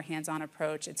take a more hands-on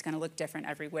approach. It's going to look different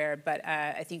everywhere. But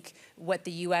I think what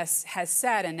the U.S. has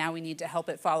said, and now we need to help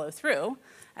it follow through,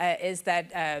 is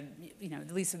that, at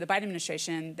least with the Biden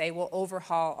administration, they will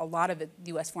overhaul a lot of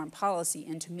U.S. foreign policy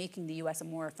into making the U.S. a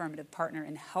more affirmative partner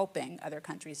in helping other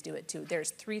countries do it too.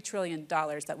 There's $3 trillion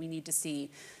that we need to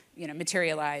see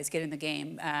materialize, get in the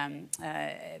game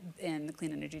in the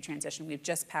clean energy transition. We've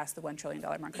just passed the $1 trillion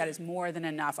mark. That is more than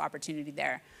enough opportunity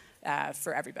there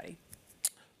for everybody.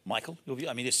 Michael, your view?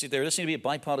 I mean, there does seem to be a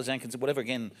bipartisan consensus, whatever,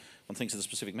 again, one thinks of the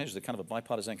specific measures, they're kind of a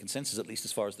bipartisan consensus, at least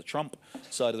as far as the Trump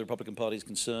side of the Republican Party is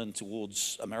concerned,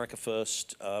 towards America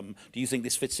first. Do you think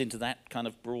this fits into that kind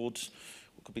of broad,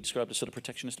 what could be described as sort of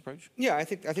protectionist approach? Yeah, I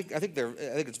think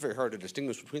it's very hard to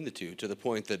distinguish between the two, to the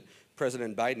point that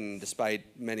President Biden,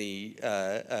 despite many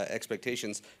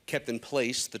expectations, kept in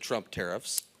place the Trump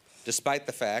tariffs, despite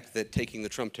the fact that taking the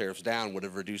Trump tariffs down would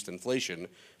have reduced inflation,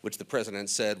 which the president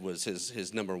said was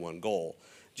his number one goal.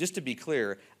 Just to be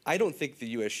clear, I don't think the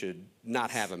U.S. should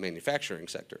not have a manufacturing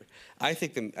sector. I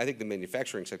think the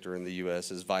manufacturing sector in the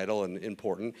U.S. is vital and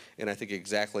important, and I think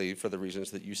exactly for the reasons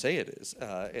that you say it is.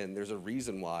 And there's a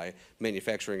reason why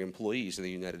manufacturing employees in the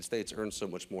United States earn so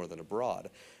much more than abroad.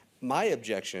 My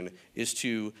objection is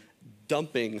to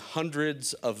dumping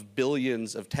hundreds of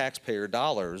billions of taxpayer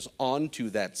dollars onto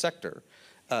that sector,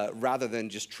 rather than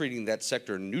just treating that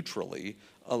sector neutrally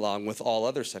along with all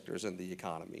other sectors in the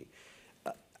economy.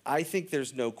 I think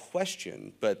there's no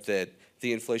question but that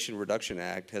the Inflation Reduction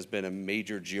Act has been a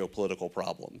major geopolitical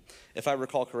problem. If I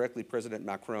recall correctly, President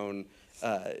Macron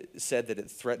said that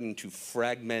it threatened to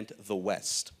fragment the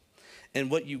West. And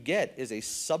what you get is a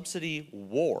subsidy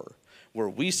war, where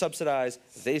we subsidize,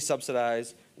 they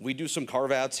subsidize, we do some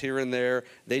carve-outs here and there,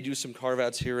 they do some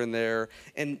carve-outs here and there,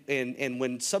 and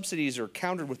when subsidies are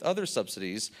countered with other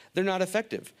subsidies, they're not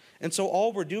effective. And so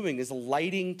all we're doing is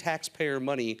lighting taxpayer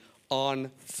money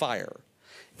on fire.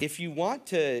 If you want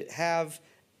to have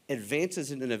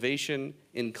advances in innovation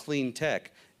in clean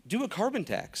tech, do a carbon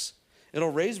tax.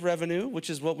 It'll raise revenue, which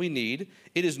is what we need.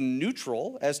 It is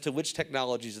neutral as to which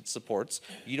technologies it supports.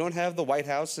 You don't have the White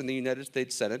House and the United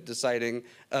States Senate deciding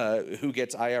who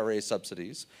gets IRA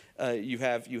subsidies. You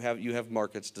have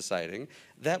markets deciding.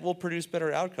 That will produce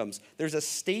better outcomes. There's a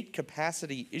state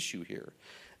capacity issue here.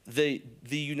 The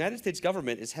United States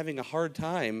government is having a hard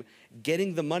time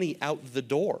getting the money out the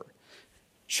door.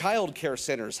 Child care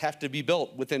centers have to be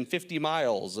built within 50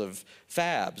 miles of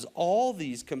fabs. All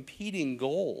these competing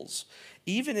goals,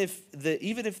 even if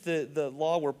the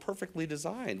law were perfectly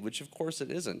designed, which of course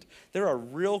it isn't, there are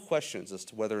real questions as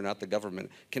to whether or not the government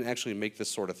can actually make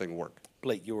this sort of thing work.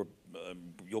 Blake, your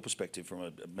perspective from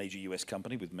a major U.S.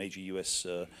 company with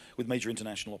major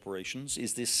international operations,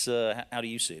 is this? How do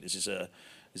you see it? Is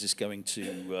this going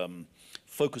to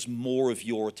focus more of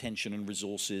your attention and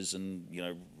resources and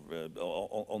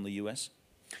on the U.S.?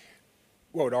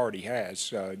 Well, it already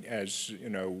has, as you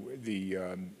know,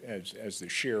 as the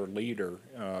share leader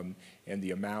and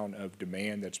the amount of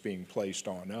demand that's being placed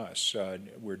on us,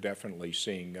 we're definitely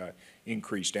seeing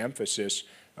increased emphasis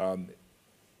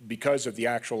because of the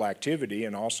actual activity,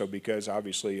 and also because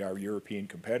obviously our European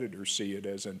competitors see it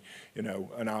as an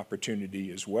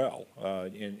opportunity as well,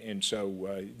 and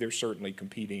so they're certainly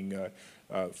competing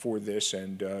for this,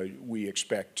 and we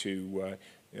expect to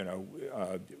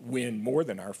win more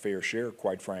than our fair share,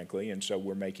 quite frankly, and so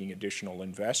we're making additional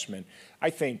investment. I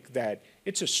think that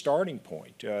it's a starting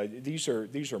point. These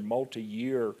are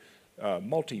multi-year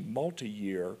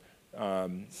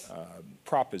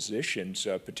propositions,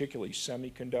 particularly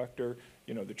semiconductor,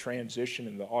 the transition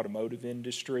in the automotive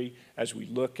industry, as we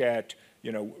look at,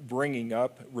 bringing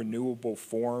up renewable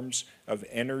forms of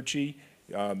energy,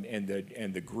 and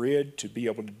the grid to be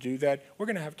able to do that. We're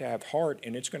going to have heart,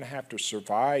 and it's going to have to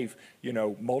survive,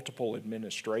 multiple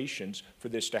administrations for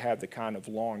this to have the kind of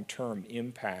long-term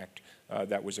impact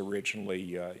that was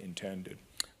originally intended.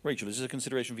 Rachel, is this a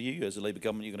consideration for you as a Labour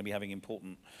government? You're going to be having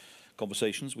important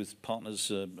conversations with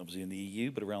partners, obviously in the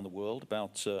EU, but around the world,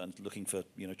 about and looking for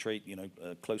trade,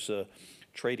 closer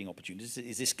trading opportunities.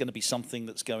 Is this going to be something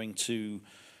that's going to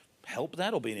help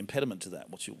that, or be an impediment to that?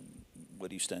 Where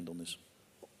do you stand on this?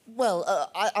 Well,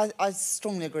 I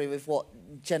strongly agree with what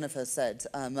Jennifer said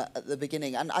at the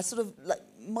beginning, and I sort of like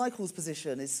Michael's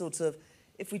position is sort of,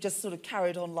 if we just sort of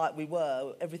carried on like we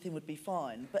were, everything would be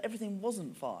fine. But everything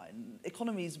wasn't fine.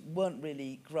 Economies weren't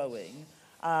really growing,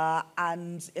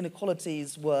 and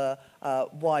inequalities were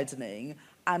widening,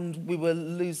 and we were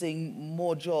losing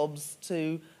more jobs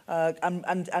to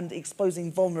and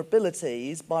exposing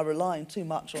vulnerabilities by relying too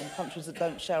much on countries that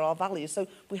don't share our values. So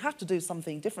we have to do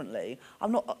something differently.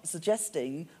 I'm not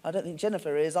suggesting, I don't think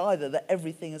Jennifer is either, that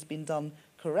everything has been done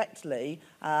correctly,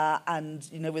 and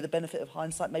with the benefit of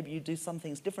hindsight, maybe you do some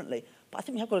things differently. But I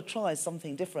think we have got to try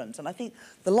something different. And I think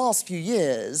the last few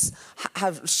years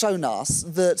have shown us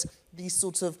that these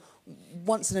sort of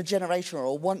once in a generation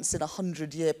or once in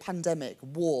 100-year pandemic,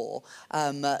 war,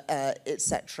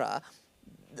 etc.,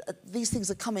 these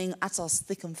things are coming at us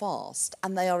thick and fast,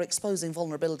 and they are exposing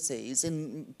vulnerabilities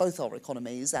in both our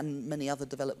economies and many other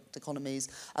developed economies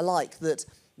alike, that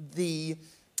the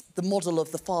model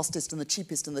of the fastest and the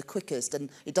cheapest and the quickest, and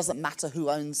it doesn't matter who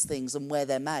owns things and where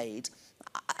they're made,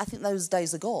 I think those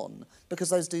days are gone, because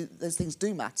those things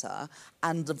do matter,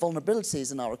 and the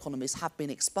vulnerabilities in our economies have been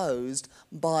exposed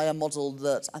by a model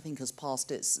that I think has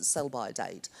passed its sell-by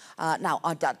date. Now,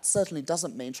 that certainly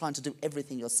doesn't mean trying to do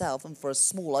everything yourself, and for a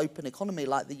small open economy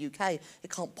like the UK, it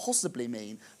can't possibly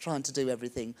mean trying to do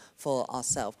everything for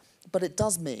ourselves. But it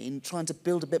does mean trying to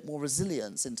build a bit more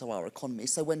resilience into our economy,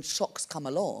 so when shocks come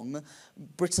along,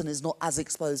 Britain is not as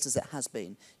exposed as it has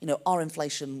been. Our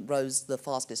inflation rose the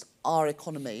fastest. Our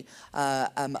economy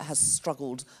has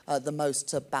struggled the most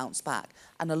to bounce back.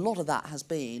 And a lot of that has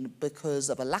been because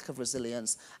of a lack of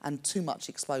resilience and too much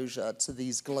exposure to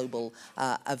these global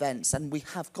events. And we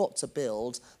have got to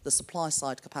build the supply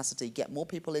side capacity, get more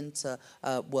people into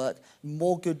work,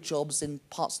 more good jobs in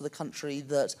parts of the country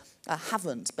that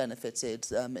haven't benefited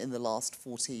in the last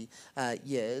 40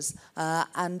 years.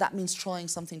 And that means trying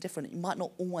something different. You might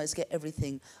not always get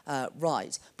everything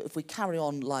right, but if we carry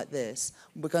on like this,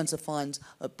 we're going to find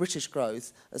British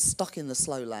growth stuck in the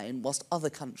slow lane, whilst other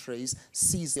countries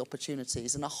seize the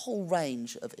opportunities in a whole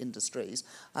range of industries.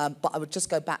 But I would just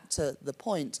go back to the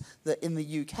point that in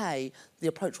the UK, the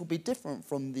approach will be different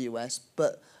from the US,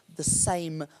 but the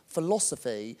same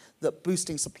philosophy that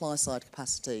boosting supply-side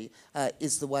capacity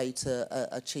is the way to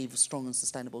achieve strong and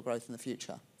sustainable growth in the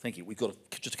future. Thank you. We've got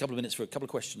just a couple of minutes for a couple of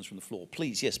questions from the floor.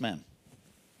 Please, yes, ma'am.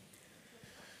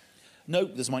 No,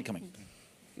 there's a mic coming.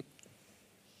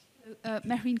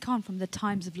 Mehreen Khan from the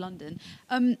Times of London.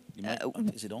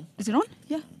 Is it on? Is it on?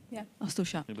 Yeah. Yeah. I'll still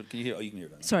shout. Can you hear? Oh, you can hear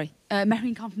it. Sorry.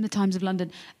 Mehreen Khan from the Times of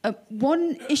London.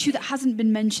 One issue that hasn't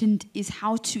been mentioned is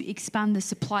how to expand the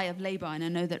supply of labour. And I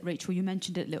know that, Rachel, you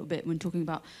mentioned it a little bit when talking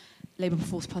about labour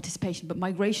force participation, but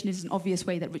migration is an obvious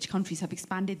way that rich countries have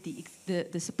expanded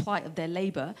the supply of their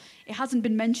labour. It hasn't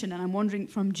been mentioned, and I'm wondering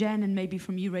from Jen and maybe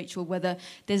from you, Rachel, whether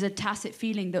there's a tacit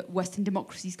feeling that Western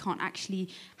democracies can't actually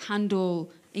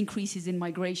handle increases in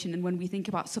migration, and when we think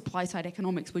about supply-side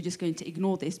economics, we're just going to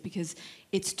ignore this because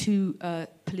it's too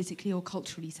politically or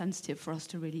culturally sensitive for us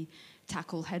to really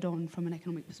tackle head-on from an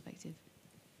economic perspective.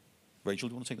 Rachel,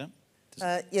 do you want to take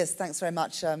that? Yes, thanks very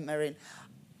much, Mehreen.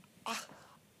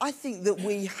 I think that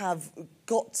we have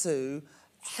got to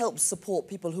help support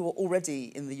people who are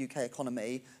already in the UK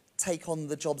economy take on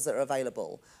the jobs that are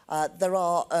available. There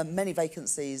are many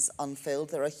vacancies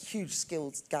unfilled. There are huge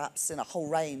skills gaps in a whole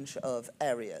range of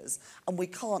areas. And we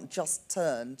can't just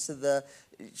turn to the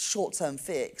short-term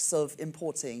fix of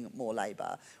importing more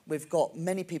labour. We've got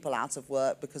many people out of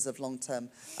work because of long-term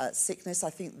sickness. I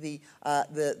think the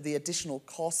additional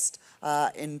cost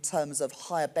in terms of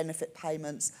higher benefit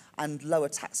payments and lower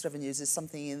tax revenues is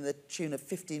something in the tune of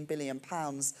 £15 billion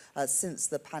since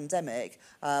the pandemic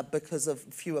because of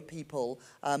fewer people,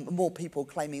 more people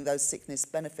claiming those sickness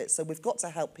benefits. So we've got to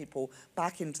help people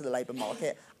back into the labour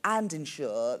market and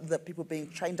ensure that people are being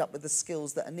trained up with the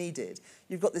skills that are needed.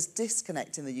 You've got this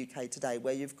disconnect in the UK today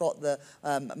where you've got the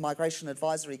Migration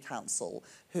Advisory Council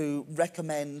who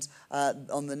recommend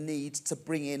on the need to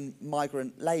bring in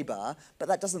migrant labour, but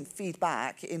that doesn't feed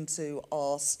back into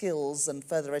our skills and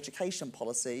further education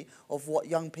policy of what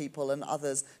young people and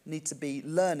others need to be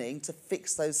learning to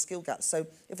fix those skill gaps. So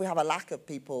if we have a lack of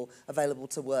people available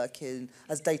to work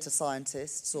as data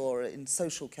scientists or in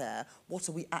social care, what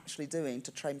are we actually doing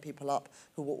to train people up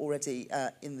who are already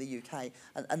in the UK?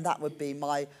 And that would be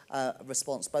my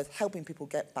response, both helping people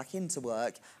get back into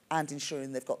work and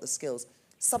ensuring they've got the skills.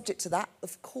 Subject to that,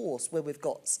 of course, where we've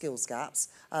got skills gaps,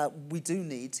 we do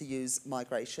need to use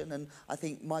migration, and I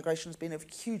think migration has been of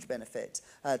huge benefit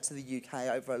to the UK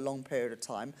over a long period of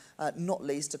time, not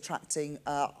least attracting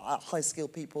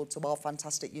high-skilled people to our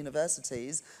fantastic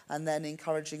universities and then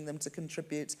encouraging them to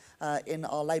contribute in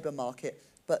our labour market.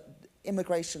 But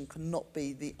immigration cannot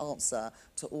be the answer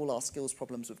to all our skills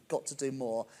problems. We've got to do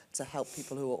more to help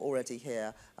people who are already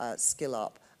here skill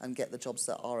up and get the jobs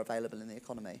that are available in the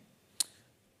economy.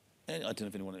 I don't know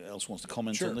if anyone else wants to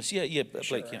comment Sure. on this. Yeah, Blake.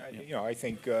 Sure. Yeah. You know, I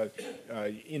think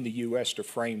in the U.S., to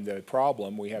frame the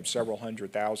problem, we have several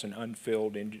 100,000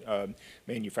 unfilled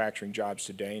manufacturing jobs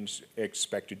today, and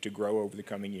expected to grow over the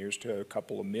coming years to a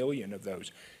couple of million of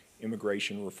those.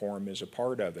 Immigration reform is a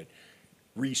part of it.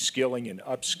 Reskilling and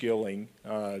upskilling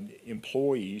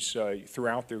employees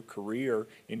throughout their career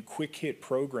in quick hit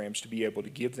programs to be able to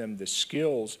give them the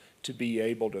skills to be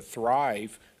able to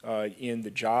thrive in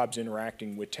the jobs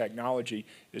interacting with technology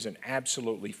is an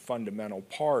absolutely fundamental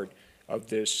part of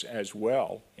this as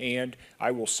well. And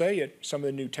I will say it, some of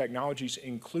the new technologies,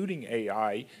 including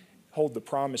AI, hold the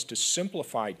promise to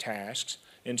simplify tasks,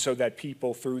 and so that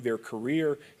people through their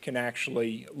career can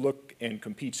actually look and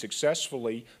compete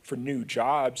successfully for new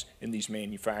jobs in these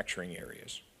manufacturing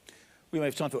areas. We may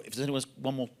have time for, if there's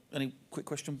anyone any quick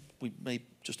question? We may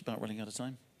just about running out of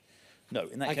time. No,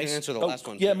 in that I case. can answer the last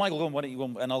one, Yeah, too. Michael, go on, why don't you go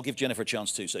on, and I'll give Jennifer a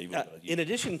chance too. So In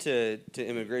addition to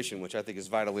immigration, which I think is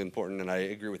vitally important, and I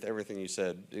agree with everything you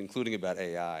said, including about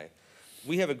AI,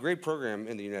 we have a great program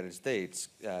in the United States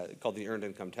called the Earned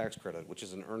Income Tax Credit, which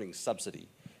is an earnings subsidy.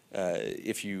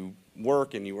 If you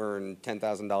work and you earn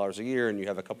 $10,000 a year and you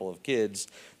have a couple of kids,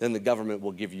 then the government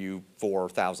will give you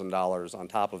 $4,000 on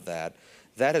top of that.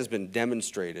 That has been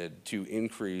demonstrated to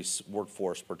increase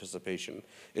workforce participation.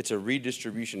 It's a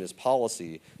redistributionist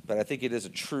policy, but I think it is a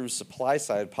true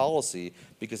supply-side policy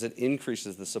because it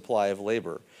increases the supply of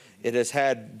labor. It has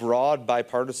had broad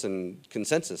bipartisan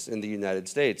consensus in the United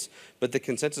States, but the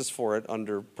consensus for it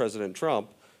under President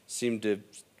Trump seemed to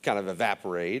kind of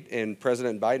evaporate, and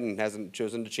President Biden hasn't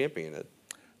chosen to champion it.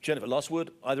 Jennifer, last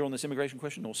word, either on this immigration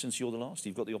question or since you're the last,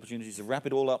 you've got the opportunity to wrap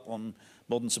it all up on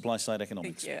modern supply-side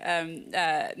economics. Thank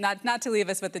you. Not to leave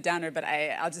us with the downer, but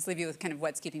I'll just leave you with kind of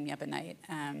what's keeping me up at night.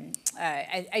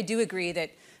 I do agree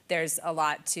that there's a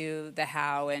lot to the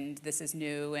how, and this is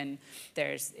new, and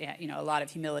there's a lot of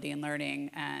humility and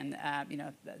learning, and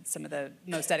some of the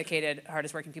most dedicated,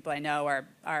 hardest working people I know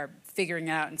are figuring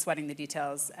out and sweating the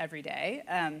details every day.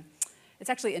 It's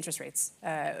actually interest rates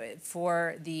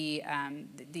for the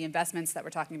investments that we're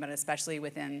talking about, especially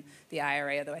within the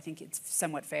IRA, although I think it's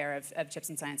somewhat fair of chips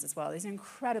and science as well. These are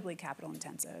incredibly capital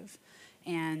intensive.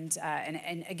 And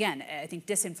again, I think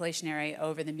disinflationary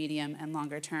over the medium and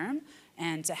longer term.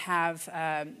 And to have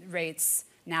rates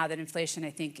now that inflation,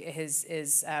 I think,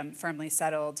 is firmly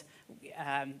settled,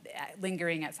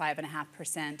 lingering at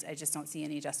 5.5%, I just don't see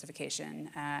any justification,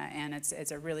 and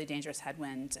it's a really dangerous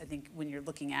headwind. I think when you're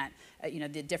looking at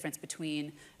the difference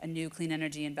between a new clean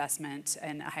energy investment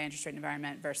in a high interest rate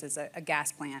environment versus a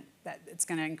gas plant, that it's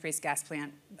going to increase gas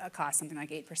plant cost something like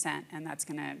 8%, and that's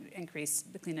going to increase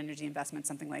the clean energy investment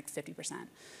something like 50%.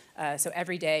 So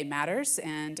every day matters,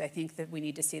 and I think that we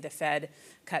need to see the Fed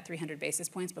cut 300 basis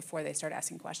points before they start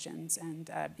asking questions. And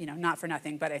not for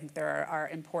nothing, but I think there are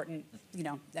important,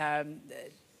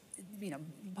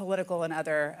 political and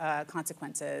other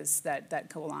consequences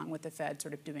that go along with the Fed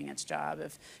sort of doing its job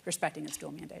of respecting its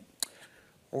dual mandate.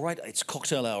 All right, it's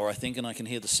cocktail hour, I think, and I can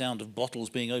hear the sound of bottles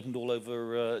being opened all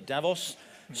over Davos.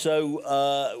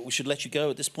 So we should let you go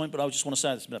at this point, but I just want to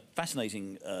say it's been a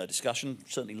fascinating discussion.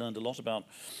 Certainly learned a lot about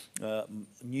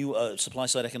new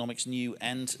supply-side economics, new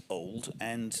and old,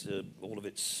 and all of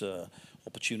its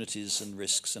opportunities and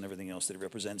risks and everything else that it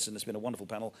represents. And it's been a wonderful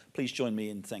panel. Please join me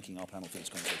in thanking our panel for this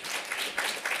conversation.